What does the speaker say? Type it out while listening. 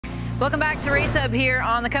Welcome back to RaceHub here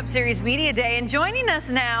on the Cup Series Media Day. And joining us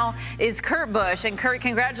now is Kurt Busch. And Kurt,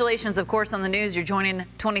 congratulations, of course, on the news. You're joining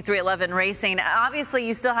 2311 Racing. Obviously,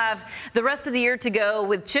 you still have the rest of the year to go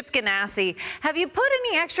with Chip Ganassi. Have you put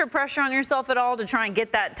any extra pressure on yourself at all to try and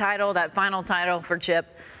get that title, that final title for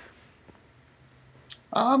Chip?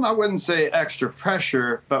 I wouldn't say extra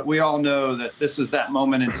pressure, but we all know that this is that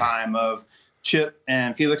moment in time of Chip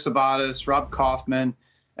and Felix Sabates, Rob Kaufman,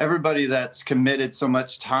 everybody that's committed so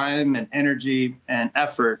much time and energy and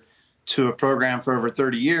effort to a program for over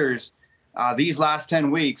 30 years. These last 10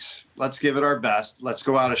 weeks, let's give it our best. Let's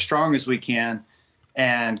go out as strong as we can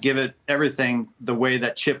and give it everything the way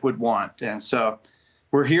that Chip would want. And so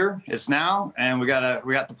we're here, it's now, and we got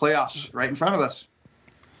the playoffs right in front of us.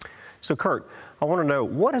 So Kurt, I want to know,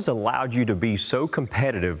 what has allowed you to be so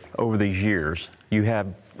competitive over these years? You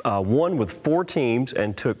have won with 4 teams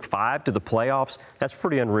and took 5 to the playoffs. That's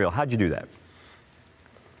pretty unreal. How'd you do that?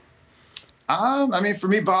 I mean, for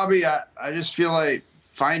me, Bobby, I just feel like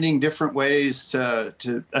finding different ways to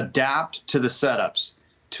adapt to the setups,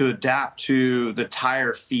 to adapt to the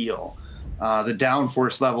tire feel, the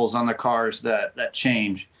downforce levels on the cars that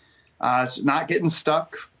change. It's not getting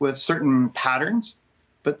stuck with certain patterns.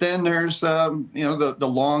 But then there's, you know, the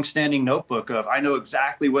long-standing notebook of I know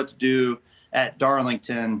exactly what to do at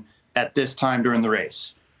Darlington at this time during the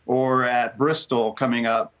race, or at Bristol coming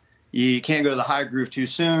up. You can't go to the high groove too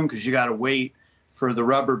soon because you got to wait for the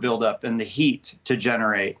rubber buildup and the heat to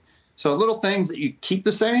generate. So little things that you keep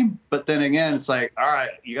the same, but then again, it's like, all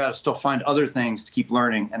right, you got to still find other things to keep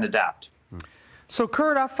learning and adapt. So,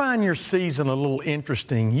 Kurt, I find your season a little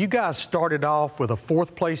interesting. You guys started off with a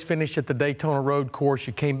 4th place finish at the Daytona Road Course.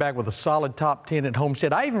 You came back with a solid top 10 at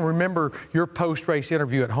Homestead. I even remember your post-race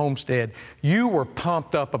interview at Homestead. You were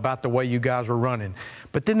pumped up about the way you guys were running.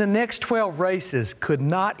 But then the next 12 races could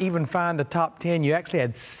not even find the top 10. You actually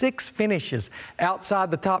had 6 finishes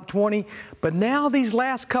outside the top 20. But now these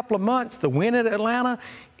last couple of months, the win at Atlanta,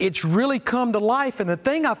 it's really come to life. And the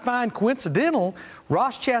thing I find coincidental,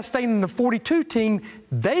 Ross Chastain and the 42 team,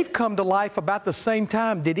 they've come to life about the same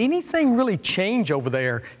time. Did anything really change over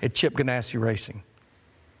there at Chip Ganassi Racing?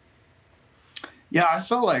 Yeah, I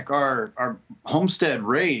felt like our Homestead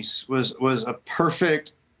race was a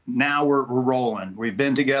perfect, now we're rolling. We've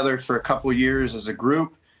been together for a couple of years as a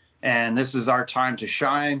group, and this is our time to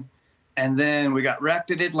shine. And then we got wrecked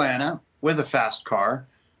at Atlanta with a fast car.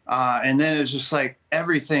 And then it was just like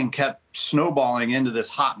everything kept snowballing into this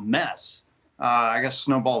hot mess. I guess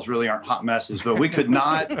snowballs really aren't hot messes, but we could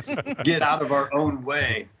not get out of our own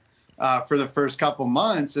way for the first couple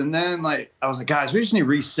months. And then I was like, guys, we just need to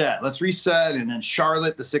reset. Let's reset. And then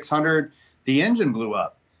Charlotte, the 600, the engine blew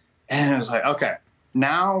up. And it was like, okay,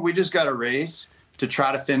 now we just got to race to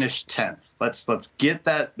try to finish 10th. Let's get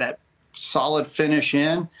that solid finish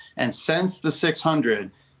in. And since the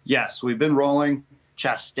 600, yes, we've been rolling.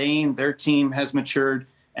 Chastain, their team has matured,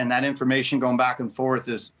 and that information going back and forth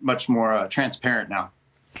is much more transparent now.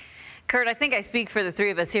 Kurt, I think I speak for the 3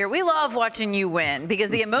 of us here. We love watching you win because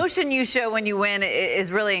the emotion you show when you win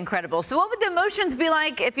is really incredible. So what would the emotions be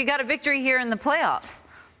like if you got a victory here in the playoffs?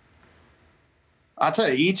 I'll tell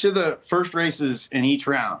you, each of the first races in each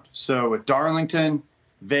round. So with Darlington,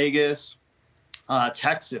 Vegas,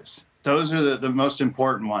 Texas, those are the most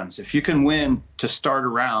important ones. If you can win to start a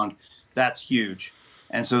round, that's huge.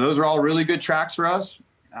 And so those are all really good tracks for us.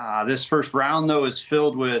 This first round, though, is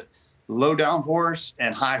filled with low downforce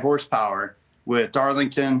and high horsepower with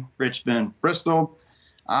Darlington, Richmond, Bristol.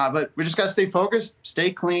 But we just got to stay focused,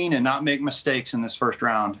 stay clean, and not make mistakes in this first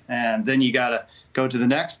round. And then you got to go to the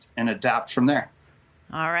next and adapt from there.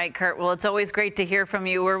 All right, Kurt. Well, it's always great to hear from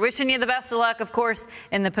you. We're wishing you the best of luck, of course,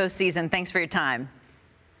 in the postseason. Thanks for your time.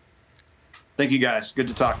 Thank you, guys. Good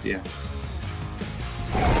to talk to you.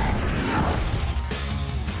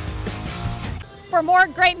 For more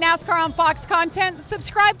great NASCAR on Fox content,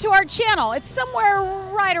 subscribe to our channel. It's somewhere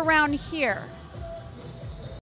right around here.